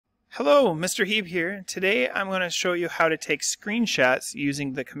Hello, Mr. Heeb here. Today I'm going to show you how to take screenshots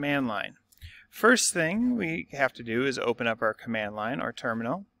using the command line. First thing we have to do is open up our command line or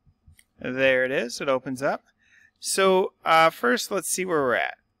terminal. There it is. It opens up. So first let's see where we're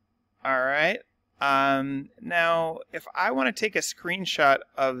at. Alright. Now if I want to take a screenshot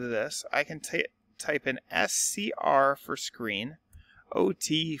of this, I can type in SCR for screen,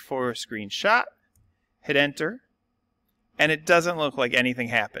 OT for screenshot, hit enter, and it doesn't look like anything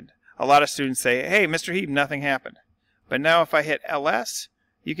happened. A lot of students say, hey, Mr. Heeb, nothing happened. But now if I hit LS,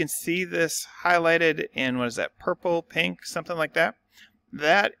 you can see this highlighted in, what is that, purple, pink, something like that.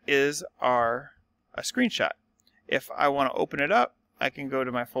 That is a screenshot. If I want to open it up, I can go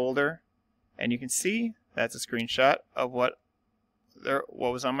to my folder, and you can see that's a screenshot of what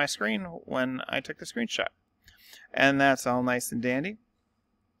was on my screen when I took the screenshot. And that's all nice and dandy.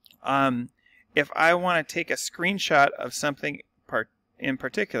 If I want to take a screenshot of something in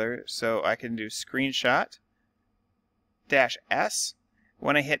particular, so I can do screenshot -S.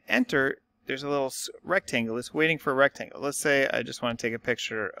 When I hit enter, there's a little rectangle. It's waiting for a rectangle. Let's say I just want to take a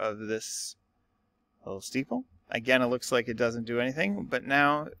picture of this little steeple. Again, it looks like it doesn't do anything, but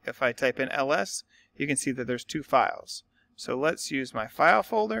now if I type in LS, you can see that there's two files. So let's use my file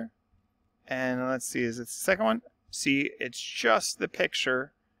folder, and let's see, is it the second one? See, it's just the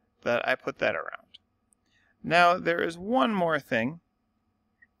picture that I put that around. Now there is one more thing.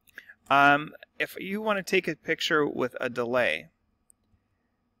 If you want to take a picture with a delay,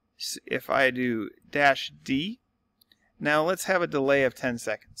 if I do -D, now let's have a delay of 10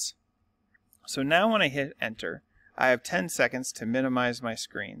 seconds. So now when I hit enter, I have 10 seconds to minimize my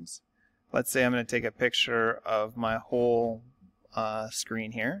screens. Let's say I'm going to take a picture of my whole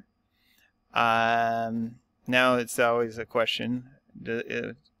screen here. Now it's always a question,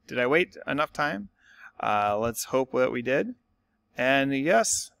 did I wait enough time? Let's hope that we did. And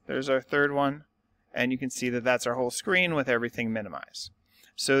yes, there's our third one. And you can see that that's our whole screen with everything minimized.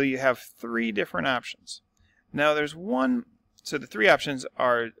 So you have three different options. Now there's one, so the three options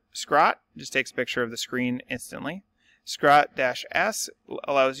are Scrot, just takes a picture of the screen instantly. Scrot-S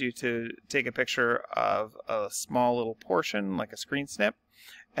allows you to take a picture of a small little portion, like a screen snip.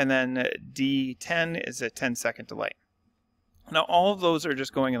 And then D10 is a 10-second delay. Now all of those are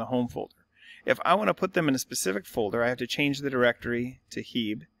just going in the home folder. If I want to put them in a specific folder, I have to change the directory to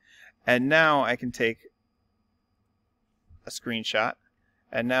Heeb. And now I can take a screenshot.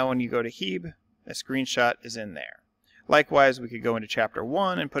 And now when you go to Heeb, a screenshot is in there. Likewise, we could go into chapter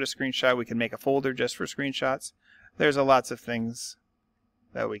 1 and put a screenshot. We can make a folder just for screenshots. There's lots of things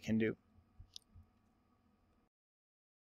that we can do.